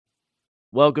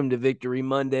Welcome to Victory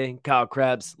Monday. Kyle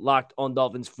Krabs locked on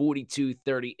Dolphins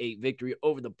 42-38 victory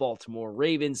over the Baltimore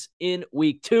Ravens in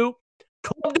week 2.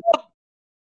 Clubbed up.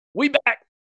 We back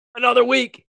another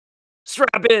week.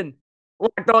 Strap in.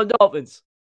 Locked on Dolphins.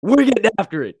 We're getting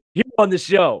after it here on the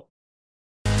show.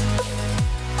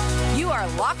 You are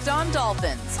Locked On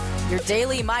Dolphins, your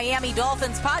daily Miami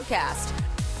Dolphins podcast,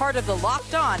 part of the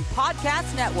Locked On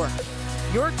Podcast Network,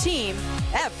 your team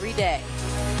every day.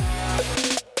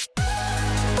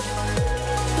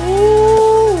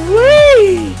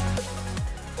 Ooh-wee!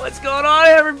 What's going on,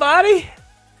 everybody?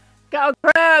 Kyle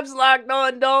Krabs, Locked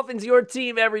On Dolphins, your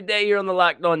team every day here on the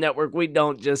Locked On Network. We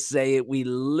don't just say it, we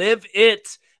live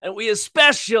it, and we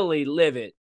especially live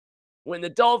it when the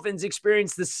Dolphins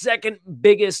experience the second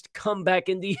biggest comeback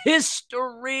in the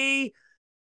history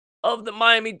of the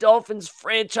Miami Dolphins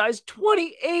franchise.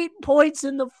 28 points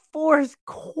in the fourth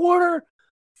quarter,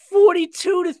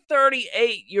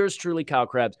 42-38. Yours truly, Kyle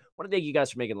Krabs. I want to thank you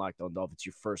guys for making Locked On Dolphins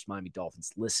your first Miami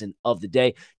Dolphins listen of the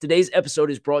day. Today's episode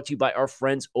is brought to you by our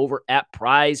friends over at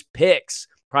Prize Picks.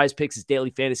 Prize Picks is daily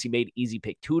fantasy made easy.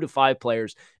 Pick 2 to 5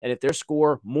 players, and if their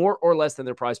score more or less than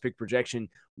their Prize Pick projection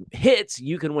hits,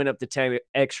 you can win up to 10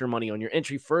 extra money on your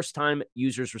entry. First-time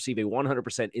users receive a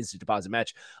 100% instant deposit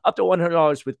match up to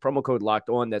 $100 with promo code Locked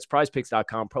On. That's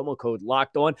PrizePicks.com, promo code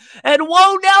Locked On. And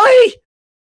whoa, Nelly!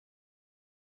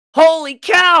 Holy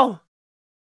cow!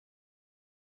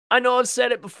 I know I've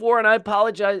said it before, and I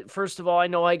apologize. First of all, I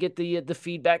know I get the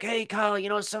feedback. Hey,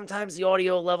 Kyle, sometimes the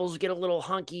audio levels get a little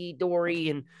hunky-dory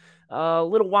and a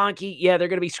little wonky. Yeah, they're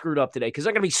going to be screwed up today because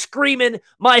they're going to be screaming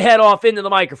my head off into the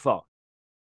microphone.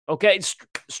 Okay?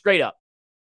 Straight up.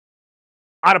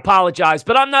 I'd apologize,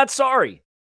 but I'm not sorry.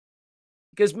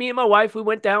 Because me and my wife,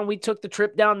 we took the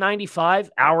trip down 95,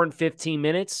 hour and 15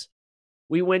 minutes.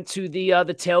 We went to the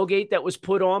tailgate that was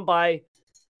put on by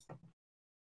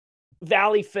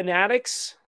Valley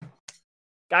Fanatics.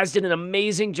 Guys did an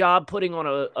amazing job putting on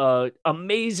a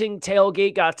amazing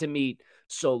tailgate. Got to meet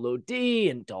Solo D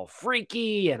and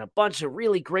Dolfreaky and a bunch of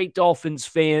really great Dolphins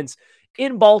fans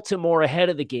in Baltimore ahead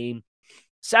of the game.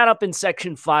 Sat up in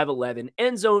section 511,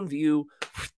 end zone view,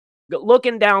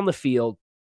 looking down the field.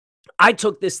 I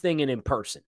took this thing in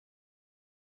person.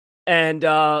 And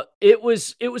it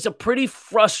was a pretty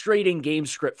frustrating game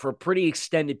script for a pretty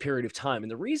extended period of time.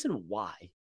 And the reason why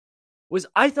was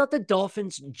I thought the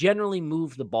Dolphins generally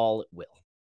moved the ball at will.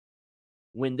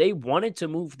 When they wanted to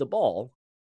move the ball,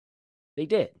 they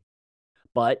did.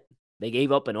 But they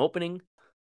gave up an opening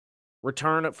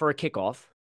return for a kickoff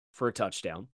for a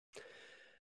touchdown.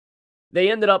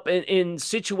 They ended up in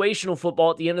situational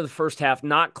football at the end of the first half,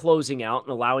 not closing out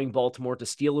and allowing Baltimore to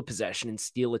steal a possession and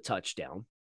steal a touchdown.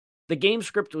 The game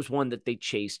script was one that they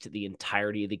chased the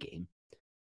entirety of the game.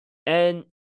 And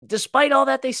despite all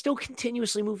that, they still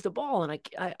continuously moved the ball. And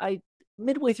I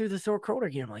midway through the third quarter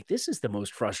game, I'm like, this is the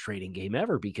most frustrating game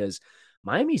ever because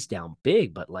Miami's down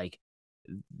big, but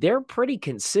they're pretty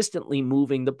consistently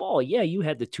moving the ball. Yeah, you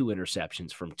had the 2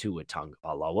 interceptions from Tua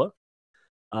Tagovailoa.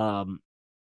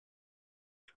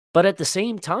 But at the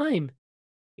same time,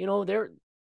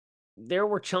 there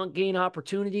were chunk gain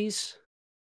opportunities,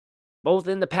 both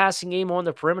in the passing game on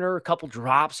the perimeter, a couple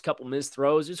drops, a couple missed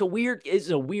throws. It's a weird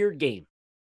game.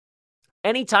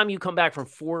 Anytime you come back from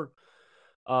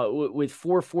with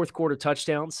 4 fourth quarter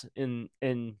touchdowns in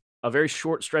a very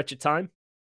short stretch of time,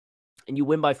 and you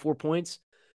win by 4 points,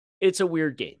 it's a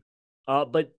weird game.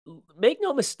 But make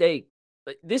no mistake,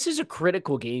 this is a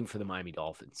critical game for the Miami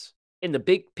Dolphins in the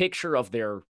big picture of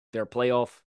their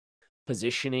playoff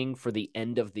positioning for the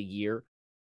end of the year.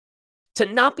 To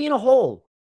not be in a hole.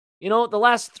 The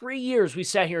last 3 years we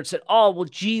sat here and said, oh, well,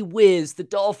 gee whiz, the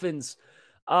Dolphins,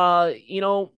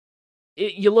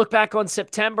 you look back on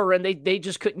September and they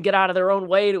just couldn't get out of their own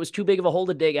way and it was too big of a hole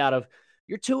to dig out of.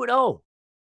 You're 2-0.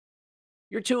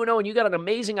 You're 2-0 and you got an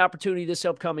amazing opportunity this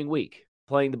upcoming week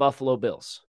playing the Buffalo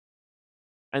Bills.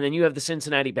 And then you have the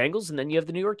Cincinnati Bengals and then you have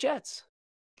the New York Jets.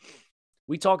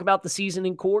 We talk about the season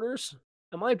in quarters.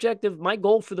 And my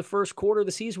goal for the first quarter of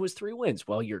the season was 3 wins.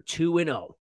 Well, you're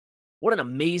 2-0. What an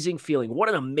amazing feeling. What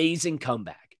an amazing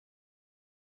comeback.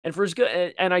 And for as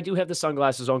good, and I do have the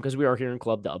sunglasses on because we are here in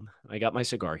Club Dub. I got my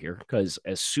cigar here because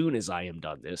as soon as I am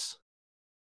done this,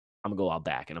 I'm going to go out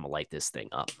back and I'm going to light this thing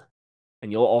up.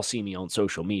 And you'll all see me on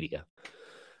social media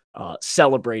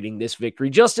celebrating this victory,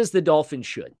 just as the Dolphins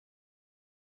should.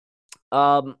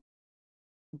 But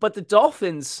the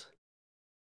Dolphins,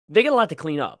 they got a lot to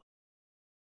clean up.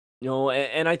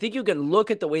 And I think you can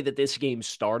look at the way that this game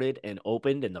started and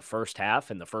opened in the first half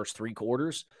and the first 3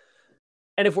 quarters.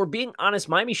 And if we're being honest,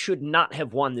 Miami should not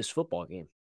have won this football game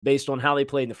based on how they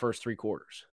played in the first 3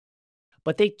 quarters.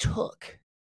 But they took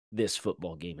this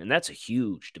football game, and that's a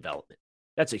huge development.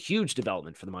 That's a huge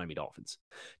development for the Miami Dolphins.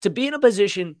 To be in a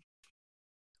position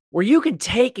where you can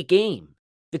take a game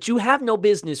that you have no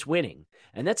business winning,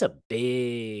 and that's a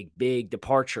big, big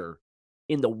departure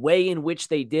in the way in which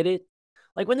they did it.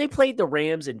 Like when they played the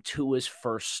Rams in Tua's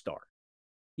first start,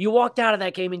 you walked out of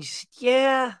that game and you said,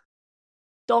 yeah,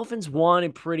 Dolphins won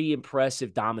in pretty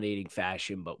impressive, dominating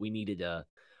fashion, but we needed a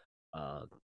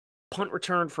punt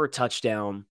return for a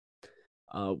touchdown.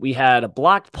 We had a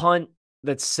blocked punt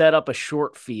that set up a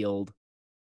short field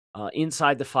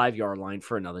inside the 5-yard line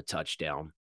for another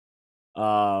touchdown.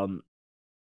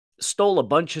 Stole a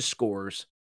bunch of scores.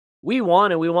 We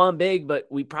won, and we won big, but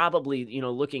we probably,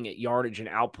 looking at yardage and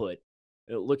output,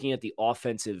 looking at the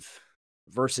offensive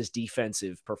versus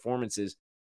defensive performances,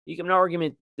 you can have an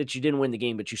argument that you didn't win the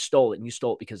game, but you stole it, and you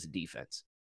stole it because of defense.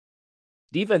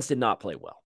 Defense did not play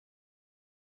well.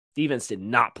 Defense did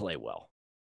not play well.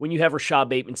 When you have Rashad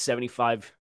Bateman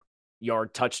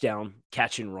 75-yard touchdown,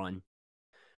 catch and run,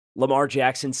 Lamar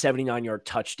Jackson 79-yard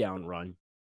touchdown run,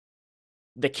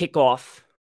 the kickoff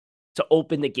to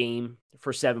open the game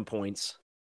for 7 points,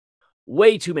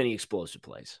 way too many explosive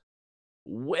plays.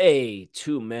 Way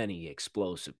too many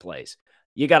explosive plays.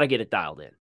 You got to get it dialed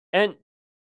in. And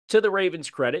to the Ravens'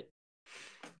 credit,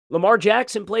 Lamar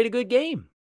Jackson played a good game.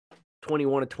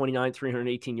 21 of 29,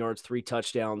 318 yards, 3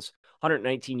 touchdowns,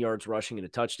 119 yards rushing and a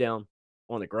touchdown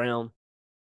on the ground.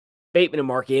 Bateman and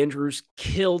Mark Andrews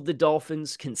killed the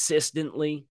Dolphins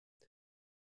consistently.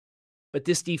 But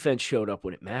this defense showed up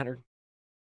when it mattered.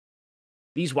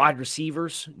 These wide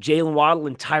receivers, Jalen Waddle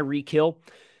and Tyreek Hill,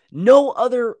 no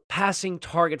other passing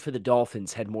target for the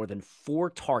Dolphins had more than 4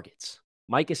 targets.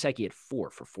 Mike Gesicki had 4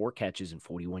 for 4 catches and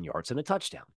 41 yards and a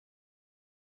touchdown.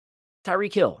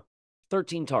 Tyreek Hill,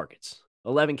 13 targets,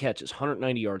 11 catches,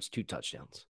 190 yards, 2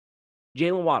 touchdowns.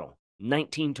 Jalen Waddle,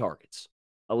 19 targets,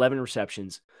 11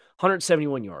 receptions,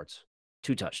 171 yards,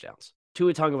 2 touchdowns.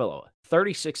 Tua Tagovailoa,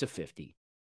 36 of 50,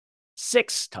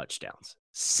 6 touchdowns,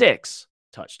 6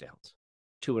 touchdowns,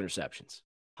 2 interceptions,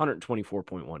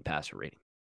 124.1 passer rating.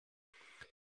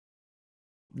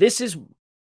 This is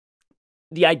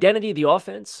the identity of the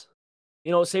offense.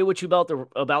 Say what you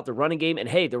about the running game. And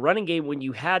hey, the running game, when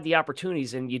you had the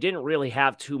opportunities, and you didn't really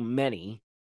have too many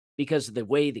because of the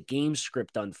way the game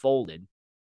script unfolded,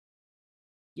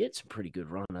 you had some pretty good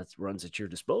runs at your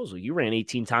disposal. You ran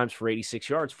 18 times for 86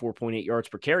 yards, 4.8 yards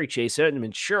per carry. Chase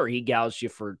Edmonds, sure, he gouged you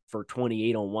for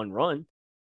 28 on one run.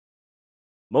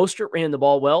 Mostert ran the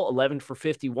ball well, 11 for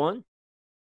 51.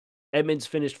 Edmonds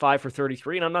finished 5 for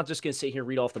 33. And I'm not just going to sit here and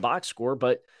read off the box score,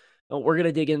 but we're going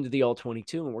to dig into the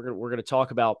all-22, and we're going to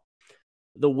talk about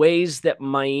the ways that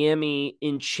Miami,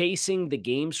 in chasing the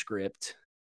game script,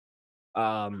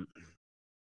 kind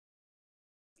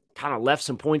of left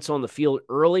some points on the field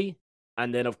early,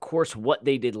 and then, of course, what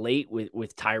they did late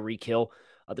with Tyreek Hill.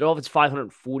 The Dolphins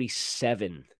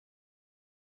 547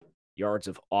 yards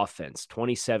of offense,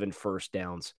 27 first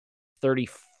downs,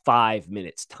 35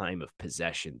 minutes time of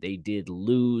possession. They did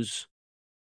lose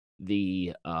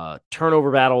the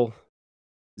turnover battle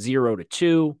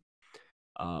 0-2.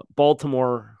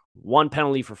 Baltimore, 1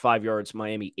 penalty for 5 yards.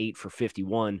 Miami, 8 for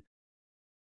 51.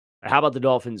 How about the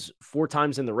Dolphins? 4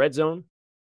 times in the red zone,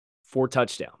 4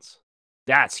 touchdowns.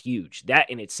 That's huge.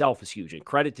 That in itself is huge. And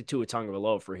credit to Tua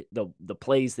Tagovailoa for the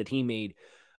plays that he made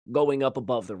going up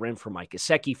above the rim for Mike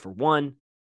Gesicki for 1.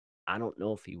 I don't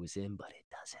know if he was in, but it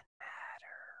doesn't matter.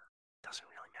 Doesn't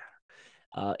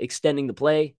really matter. Extending the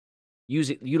play,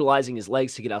 utilizing his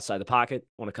legs to get outside the pocket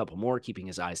on a couple more, keeping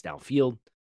his eyes downfield.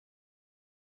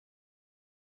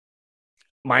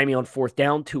 Miami on 4th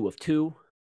down, 2 of 2.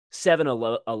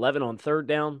 7-11 on 3rd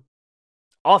down.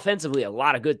 Offensively, a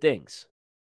lot of good things.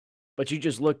 But you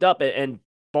just looked up, and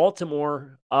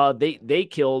Baltimore, they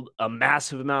killed a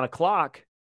massive amount of clock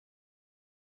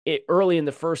early in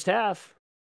the first half.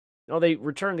 They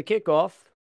returned the kickoff.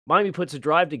 Miami puts a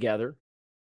drive together.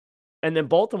 And then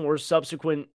Baltimore's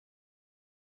subsequent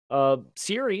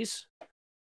series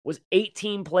was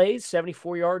 18 plays,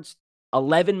 74 yards,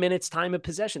 11 minutes time of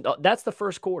possession. That's the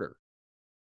first quarter.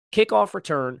 Kickoff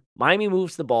return. Miami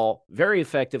moves the ball very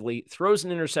effectively, throws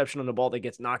an interception on the ball that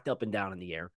gets knocked up and down in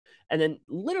the air. And then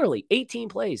literally 18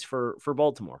 plays for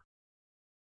Baltimore.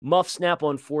 Muff snap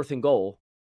on 4th and goal.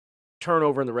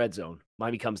 Turnover in the red zone.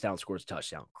 Miami comes down, scores a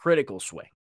touchdown. Critical swing.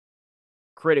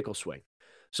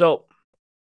 So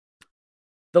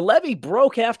the levee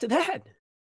broke after that.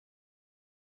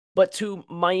 But to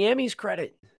Miami's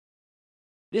credit,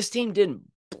 this team didn't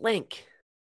blink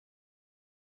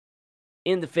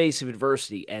in the face of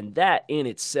adversity, and that in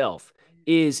itself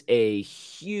is a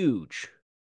huge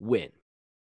win.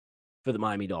 for the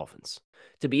Miami Dolphins.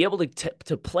 To be able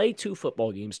to play 2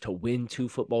 football games, to win 2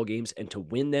 football games, and to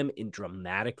win them in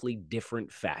dramatically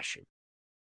different fashion.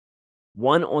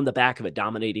 One on the back of a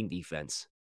dominating defense,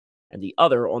 and the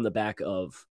other on the back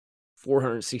of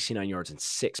 469 yards and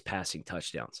 6 passing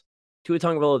touchdowns. Tua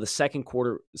Tagovailoa,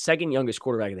 the second youngest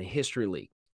quarterback in the history of the league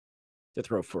to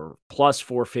throw for plus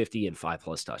 450 and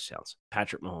 5+ touchdowns.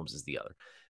 Patrick Mahomes is the other.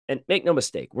 And make no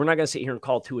mistake, we're not going to sit here and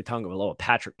call Tua Tagovailoa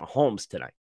Patrick Mahomes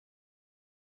tonight.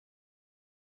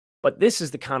 But this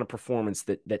is the kind of performance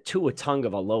that Tua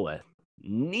Tagovailoa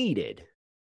needed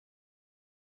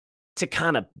to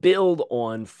kind of build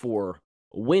on for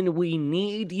when we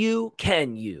need you,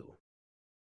 can you?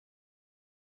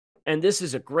 And this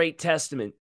is a great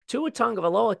testament. Tua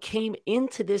Tagovailoa came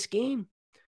into this game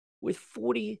with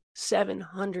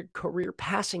 4,700 career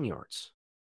passing yards.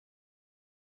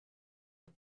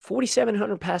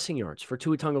 4,700 passing yards for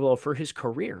Tua Tagovailoa for his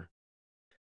career.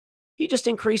 He just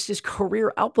increased his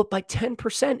career output by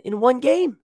 10% in one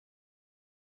game.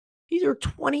 These are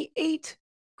 28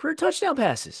 career touchdown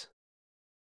passes.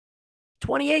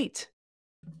 28.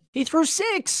 He threw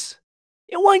 6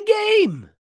 in one game.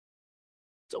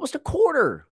 It's almost a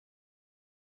quarter.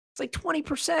 It's like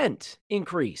 20%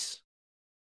 increase.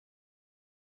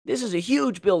 This is a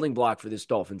huge building block for this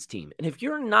Dolphins team. And if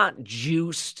you're not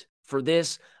juiced for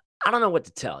this, I don't know what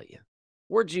to tell you.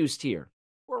 We're juiced here.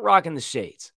 We're rocking the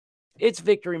shades. It's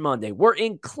Victory Monday. We're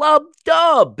in Club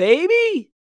Dub,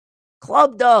 baby.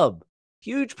 Club Dub.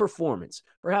 Huge performance.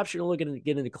 Perhaps you're looking to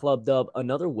get into Club Dub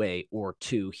another way or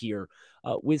two here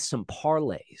with some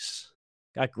parlays.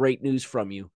 Got great news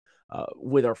from you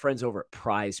with our friends over at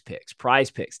Prize Picks.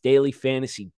 Prize Picks, daily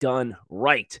fantasy done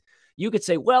right. You could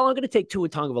say, well, I'm going to take Tua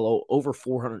Tagovailoa over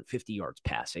 450 yards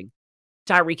passing.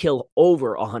 Tyreek Hill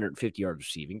over 150 yards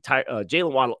receiving.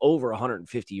 Jalen Waddle over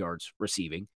 150 yards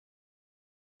receiving.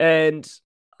 And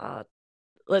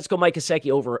let's go Mike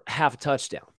Gesicki over half a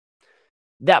touchdown.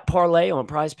 That parlay on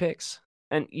Prize Picks,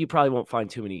 and you probably won't find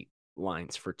too many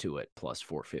lines for Tua at plus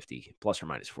 450, plus or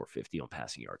minus 450 on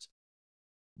passing yards.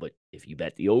 But if you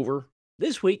bet the over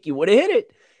this week, you would have hit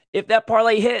it. If that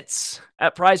parlay hits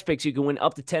at Prize Picks, you can win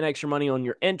up to 10 extra money on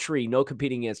your entry. No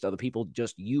competing against other people,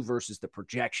 just you versus the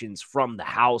projections from the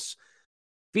house.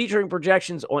 Featuring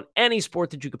projections on any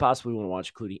sport that you could possibly want to watch,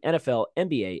 including NFL,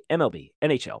 NBA, MLB,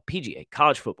 NHL, PGA,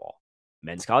 college football,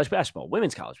 men's college basketball,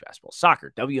 women's college basketball,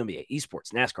 soccer, WNBA,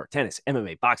 esports, NASCAR, tennis,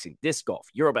 MMA, boxing, disc golf,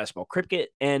 Euro basketball, cricket,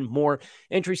 and more.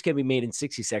 Entries can be made in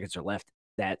 60 seconds or less.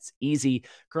 That's easy.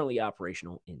 Currently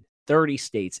operational in 30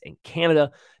 states and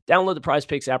Canada. Download the Prize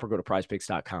Picks app or go to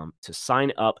prizepicks.com to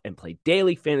sign up and play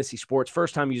daily fantasy sports.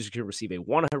 First-time users can receive a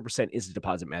 100% instant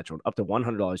deposit match on up to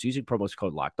 $100 using promo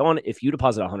code Locked On. If you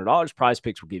deposit $100, Prize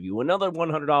Picks will give you another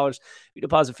 $100. If you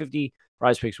deposit $50,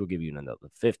 Prize Picks will give you another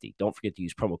 $50. Don't forget to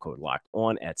use promo code Locked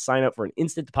On at sign up for an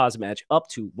instant deposit match up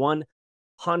to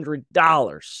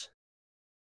 $100.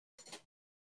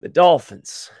 The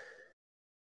Dolphins.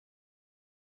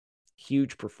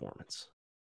 Huge performance.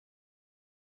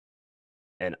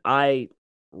 And I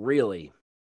really,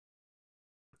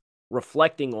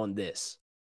 reflecting on this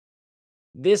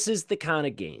is the kind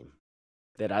of game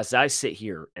that as I sit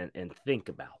here and think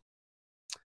about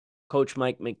Coach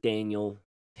Mike McDaniel,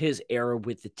 his era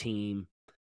with the team,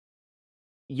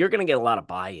 you're going to get a lot of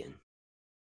buy-in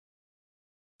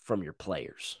from your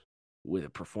players with a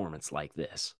performance like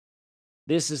this.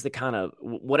 This is the kind of,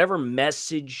 whatever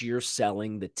message you're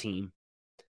selling the team,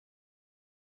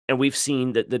 and we've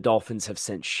seen that the Dolphins have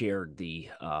since shared the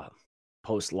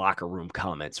post-locker room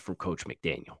comments from Coach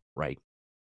McDaniel, right?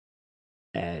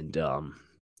 And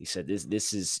he said,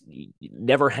 this is,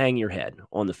 never hang your head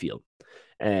on the field.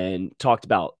 And talked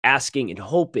about asking and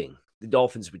hoping the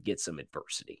Dolphins would get some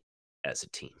adversity as a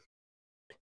team.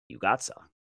 You got some.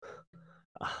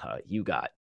 You got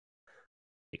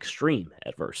extreme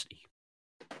adversity.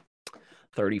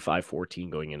 35-14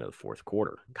 going into the fourth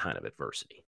quarter kind of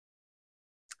adversity.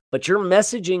 But you're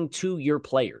messaging to your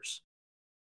players.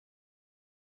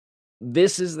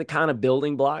 This is the kind of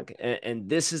building block, and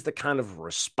this is the kind of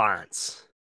response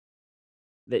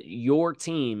that your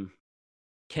team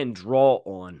can draw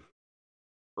on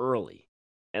early.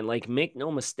 And like, make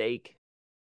no mistake,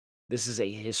 this is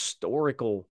a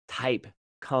historical type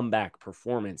comeback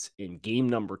performance in game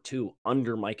number 2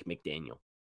 under Mike McDaniel.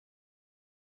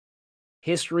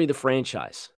 History of the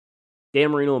franchise.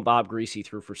 Dan Marino and Bob Greasy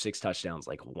threw for 6 touchdowns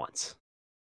like once.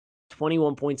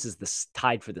 21 points is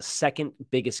tied for the second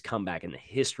biggest comeback in the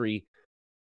history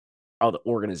of the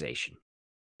organization.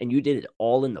 And you did it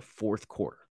all in the fourth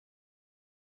quarter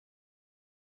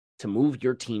to move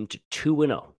your team to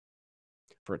 2-0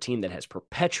 for a team that has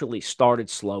perpetually started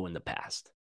slow in the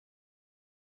past.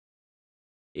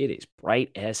 It is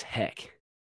bright as heck.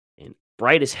 And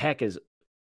bright as heck is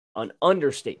an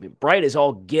understatement. Bright as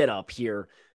all get up here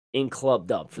in Club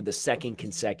Dub for the second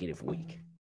consecutive week.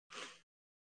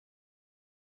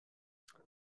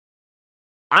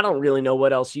 I don't really know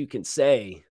what else you can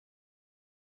say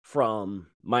from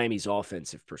Miami's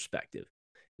offensive perspective.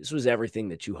 This was everything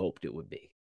that you hoped it would be.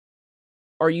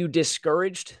 Are you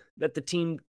discouraged that the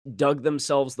team dug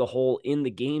themselves the hole in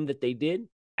the game that they did?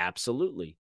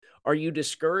 Absolutely. Are you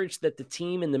discouraged that the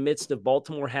team, in the midst of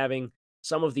Baltimore having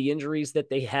some of the injuries that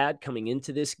they had coming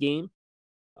into this game,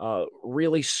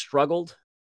 really struggled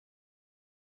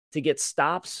to get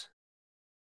stops?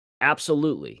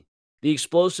 Absolutely. The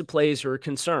explosive plays are a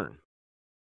concern.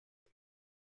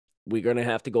 We're going to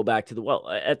have to go back to the well.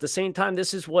 At the same time,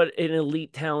 this is what an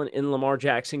elite talent in Lamar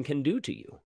Jackson can do to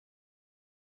you.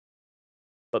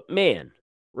 But man,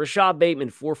 Rashad Bateman,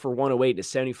 4 for 108, a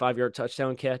 75-yard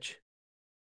touchdown catch.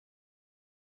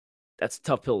 That's a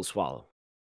tough pill to swallow.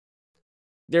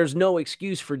 There's no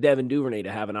excuse for Devin Duvernay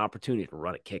to have an opportunity to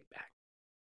run a kickback.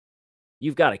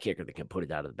 You've got a kicker that can put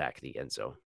it out of the back of the end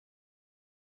zone.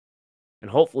 And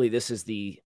hopefully this is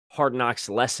the Hard Knocks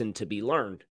lesson to be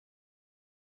learned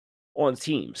on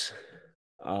teams.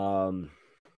 Don't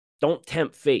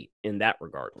tempt fate in that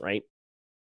regard, right?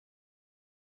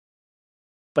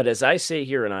 But as I say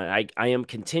here, and I am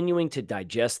continuing to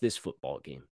digest this football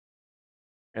game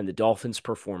and the Dolphins'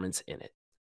 performance in it.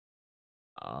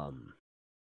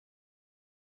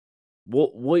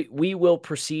 We will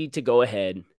proceed to go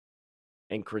ahead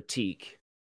and critique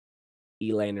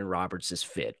Elandon Roberts'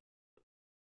 fit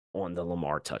on the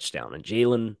Lamar touchdown and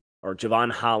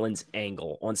Javon Holland's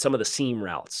angle on some of the seam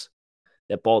routes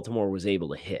that Baltimore was able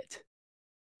to hit.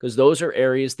 Because those are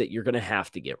areas that you're going to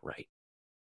have to get right.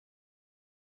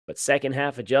 But second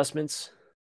half adjustments,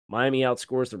 Miami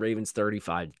outscores the Ravens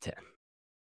 35-10.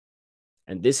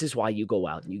 And this is why you go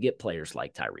out and you get players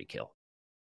like Tyreek Hill.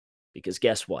 Because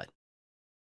guess what?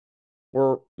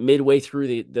 We're midway through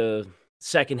the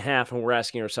second half and we're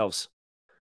asking ourselves,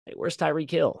 hey, where's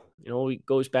Tyreek Hill? He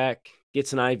goes back,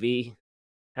 gets an IV,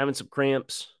 having some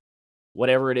cramps,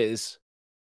 whatever it is.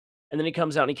 And then he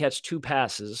comes out and he catches 2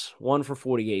 passes, one for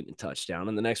 48 and a touchdown,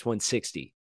 and the next one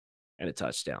 60 and a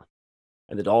touchdown.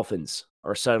 And the Dolphins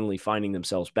are suddenly finding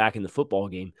themselves back in the football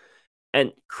game.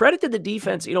 And credit to the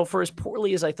defense, for as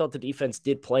poorly as I thought the defense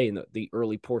did play in the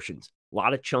early portions. A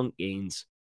lot of chunk gains,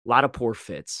 a lot of poor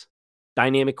fits.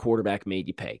 Dynamic quarterback made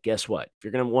you pay. Guess what? If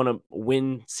you're going to want to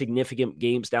win significant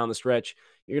games down the stretch,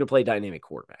 you're going to play dynamic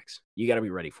quarterbacks. You got to be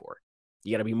ready for it.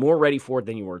 You got to be more ready for it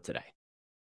than you were today.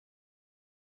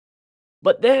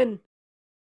 But then,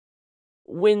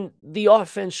 when the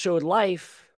offense showed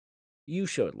life, you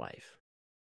showed life.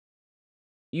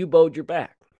 You bowed your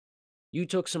back. You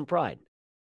took some pride.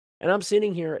 And I'm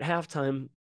sitting here at halftime,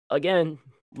 again,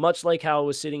 much like how I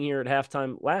was sitting here at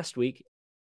halftime last week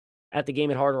at the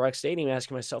game at Hard Rock Stadium,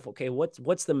 asking myself, okay,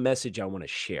 what's the message I want to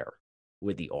share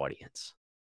with the audience?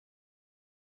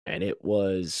 And it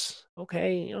was,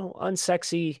 okay,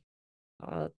 unsexy,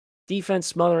 defense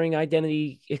smothering,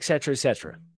 identity, etc.,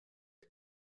 etc.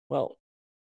 Well,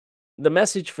 the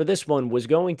message for this one was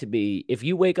going to be, if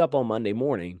you wake up on Monday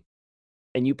morning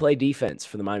and you play defense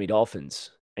for the Miami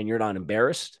Dolphins and you're not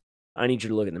embarrassed, I need you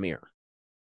to look in the mirror.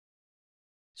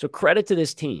 So credit to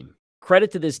this team,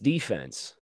 credit to this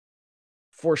defense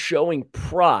for showing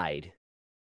pride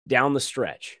down the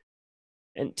stretch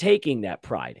and taking that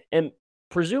pride and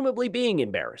presumably being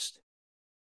embarrassed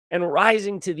and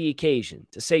rising to the occasion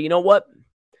to say, you know what?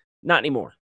 Not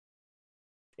anymore.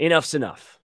 Enough's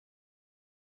enough.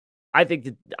 I think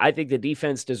the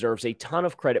defense deserves a ton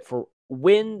of credit for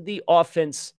when the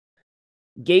offense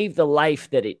gave the life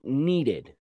that it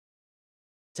needed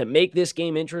to make this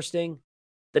game interesting.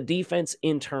 The defense,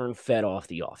 in turn, fed off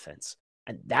the offense.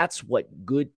 And that's what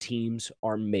good teams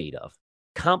are made of.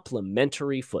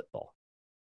 Complementary football.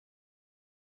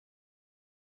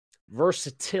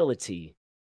 Versatility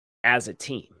as a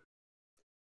team.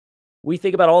 We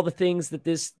think about all the things that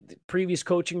this previous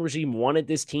coaching regime wanted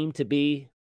this team to be.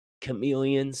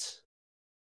 Chameleons.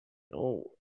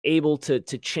 Able to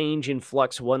change in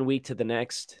flux one week to the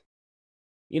next.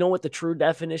 You know what the true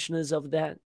definition is of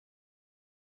that?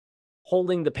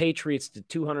 Holding the Patriots to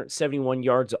 271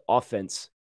 yards of offense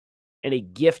and a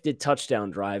gifted touchdown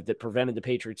drive that prevented the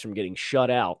Patriots from getting shut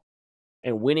out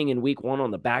and winning in week 1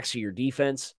 on the backs of your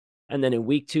defense, and then in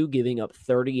week 2 giving up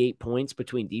 38 points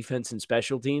between defense and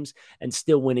special teams and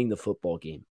still winning the football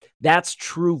game. That's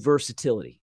true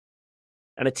versatility.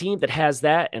 And a team that has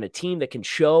that and a team that can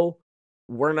show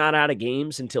we're not out of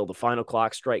games until the final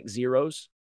clock strikes zeros,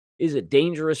 is a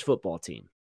dangerous football team.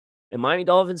 And Miami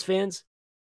Dolphins fans,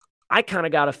 I kind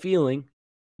of got a feeling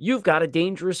you've got a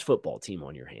dangerous football team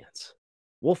on your hands.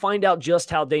 We'll find out just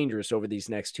how dangerous over these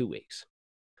next 2 weeks,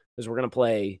 because we're going to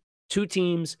play two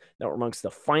teams that were amongst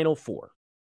the final four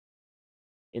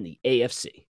in the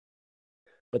AFC.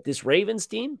 But this Ravens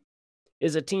team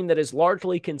is a team that is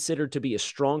largely considered to be a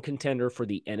strong contender for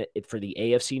the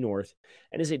AFC North,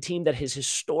 and is a team that has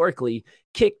historically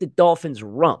kicked the Dolphins'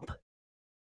 rump.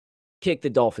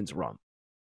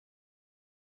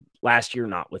 Last year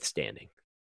notwithstanding.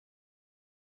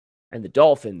 And the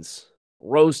Dolphins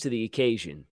rose to the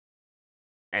occasion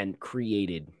and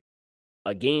created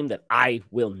a game that I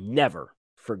will never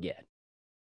forget.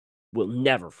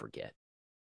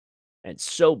 And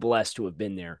so blessed to have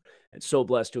been there,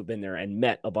 and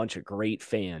met a bunch of great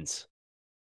fans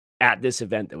at this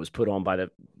event that was put on by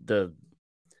the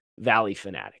Valley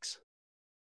Fanatics.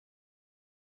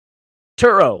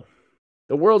 Turo,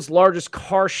 the world's largest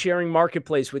car-sharing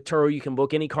marketplace. With Turo, you can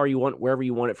book any car you want, wherever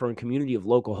you want it, from a community of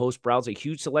local hosts. Browse a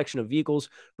huge selection of vehicles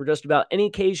for just about any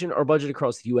occasion or budget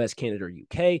across the U.S., Canada, or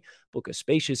UK. Book a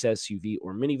spacious SUV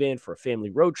or minivan for a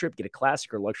family road trip. Get a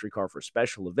classic or luxury car for a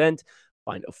special event.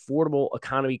 Find affordable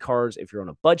economy cars if you're on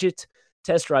a budget.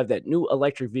 Test drive that new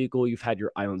electric vehicle you've had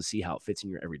your eye on to see how it fits in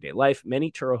your everyday life.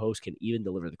 Many Turo hosts can even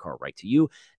deliver the car right to you.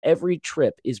 Every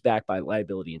trip is backed by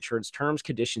liability insurance. Terms,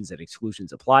 conditions, and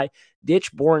exclusions apply.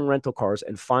 Ditch boring rental cars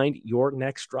and find your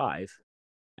next drive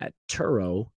at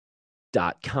Turo.com.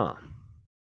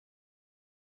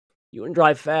 You want to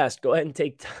drive fast? Go ahead and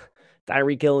take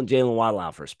Tyreek Hill and Jalen Waddle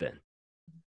out for a spin.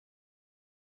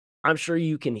 I'm sure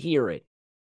you can hear it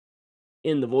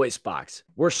in the voice box.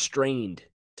 We're strained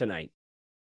tonight.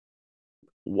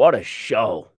 What a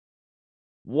show.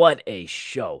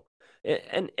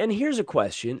 And here's a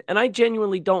question, and I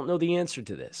genuinely don't know the answer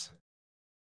to this.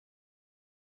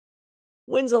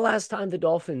 When's the last time the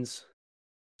Dolphins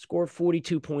scored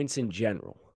 42 points in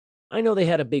general? I know they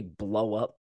had a big blow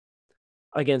up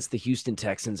against the Houston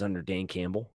Texans under Dan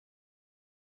Campbell,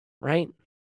 right?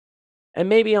 And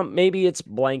maybe it's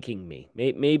blanking me.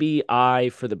 Maybe I,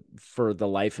 for the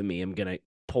life of me, am going to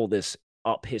pull this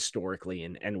up historically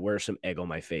and wear some egg on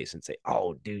my face and say,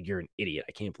 oh, dude, you're an idiot.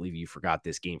 I can't believe you forgot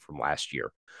this game from last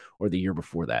year or the year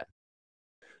before that.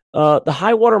 The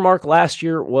high water mark last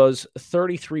year was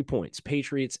 33 points,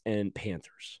 Patriots and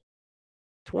Panthers.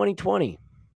 2020,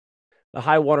 the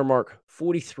high water mark,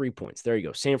 43 points. There you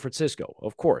go. San Francisco,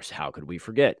 of course. How could we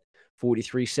forget?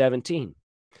 43-17.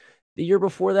 The year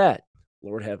before that,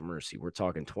 Lord have mercy, we're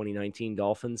talking 2019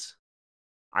 Dolphins.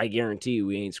 I guarantee you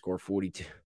we ain't scored 42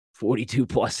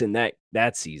 plus in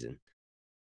that season.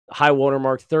 High water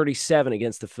mark 38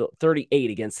 against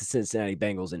the Cincinnati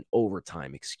Bengals in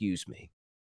overtime,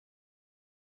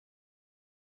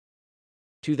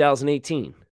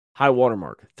 2018, high water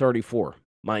mark 34,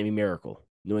 Miami Miracle,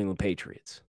 New England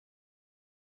Patriots.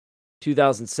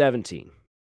 2017,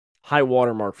 high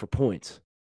water mark for points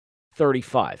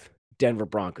 35, Denver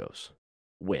Broncos,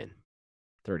 win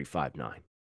 35-9.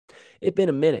 It's been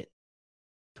a minute.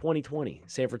 2020,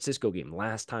 San Francisco game,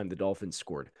 last time the Dolphins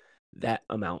scored that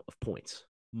amount of points.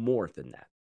 More than that.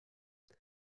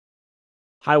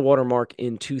 High water mark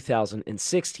in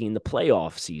 2016, the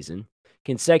playoff season.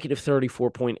 Consecutive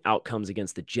 34-point outcomes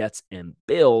against the Jets and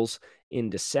Bills in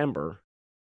December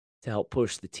to help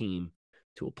push the team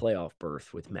to a playoff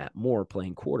berth with Matt Moore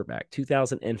playing quarterback.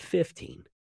 2015,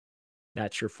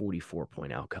 that's your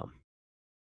 44-point outcome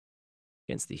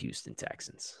against the Houston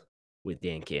Texans with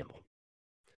Dan Campbell.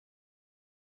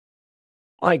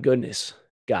 My goodness,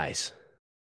 guys,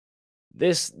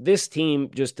 this team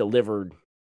just delivered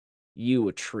you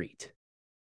a treat.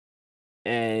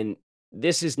 And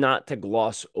this is not to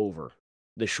gloss over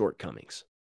the shortcomings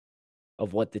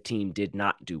of what the team did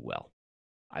not do well.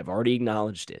 I've already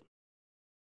acknowledged it.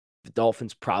 The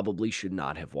Dolphins probably should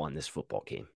not have won this football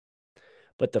game.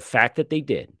 But the fact that they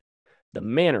did, the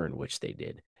manner in which they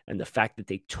did, and the fact that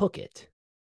they took it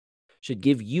should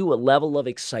give you a level of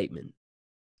excitement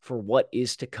for what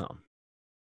is to come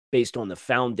based on the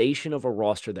foundation of a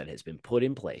roster that has been put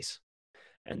in place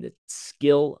and the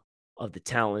skill of the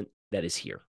talent that is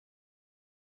here.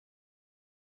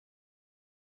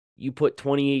 You put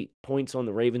 28 points on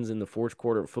the Ravens in the fourth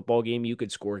quarter of a football game, you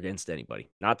could score against anybody.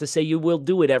 Not to say you will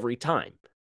do it every time,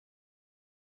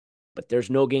 but there's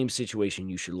no game situation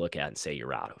you should look at and say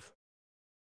you're out of.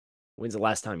 When's the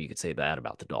last time you could say that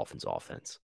about the Dolphins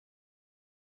offense?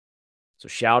 So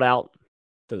shout out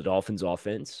to the Dolphins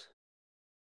offense,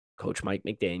 Coach Mike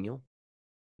McDaniel,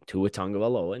 Tua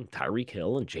Tagovailoa, and Tyreek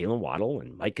Hill, and Jalen Waddle,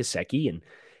 and Mike Gesicki, and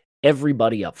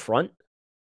everybody up front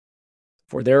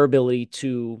for their ability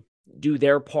to do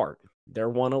their part, their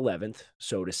 1/11th,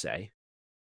 so to say,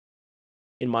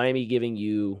 in Miami giving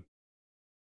you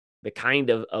the kind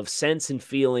of sense and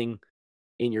feeling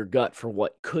in your gut for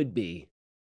what could be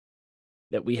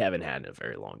that we haven't had in a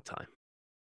very long time.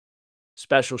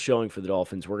 Special showing for the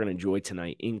Dolphins. We're going to enjoy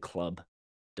tonight in Club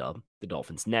Dub. The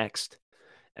Dolphins next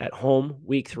at home,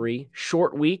 week 3.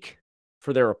 Short week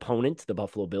for their opponent, the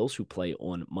Buffalo Bills, who play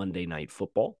on Monday Night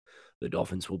Football. The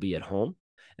Dolphins will be at home,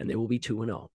 and they will be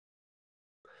 2-0,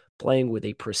 playing with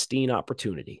a pristine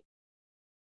opportunity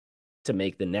to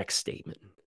make the next statement.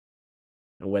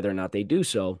 And whether or not they do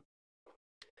so,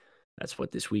 that's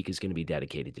what this week is going to be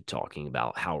dedicated to, talking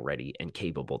about how ready and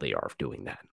capable they are of doing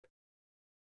that.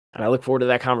 And I look forward to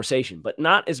that conversation, but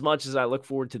not as much as I look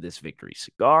forward to this victory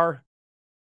cigar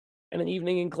and an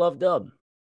evening in Club Dub.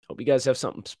 Hope you guys have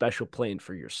something special planned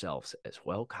for yourselves as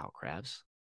well. Kyle Krabs,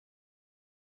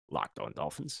 Locked On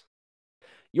Dolphins.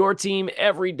 Your team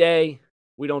every day.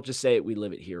 We don't just say it, we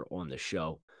live it here on the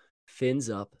show. Fins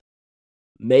up.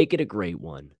 Make it a great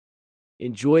one.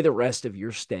 Enjoy the rest of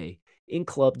your stay in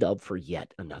Club Dub for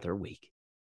yet another week.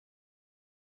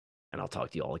 And I'll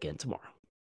talk to you all again tomorrow.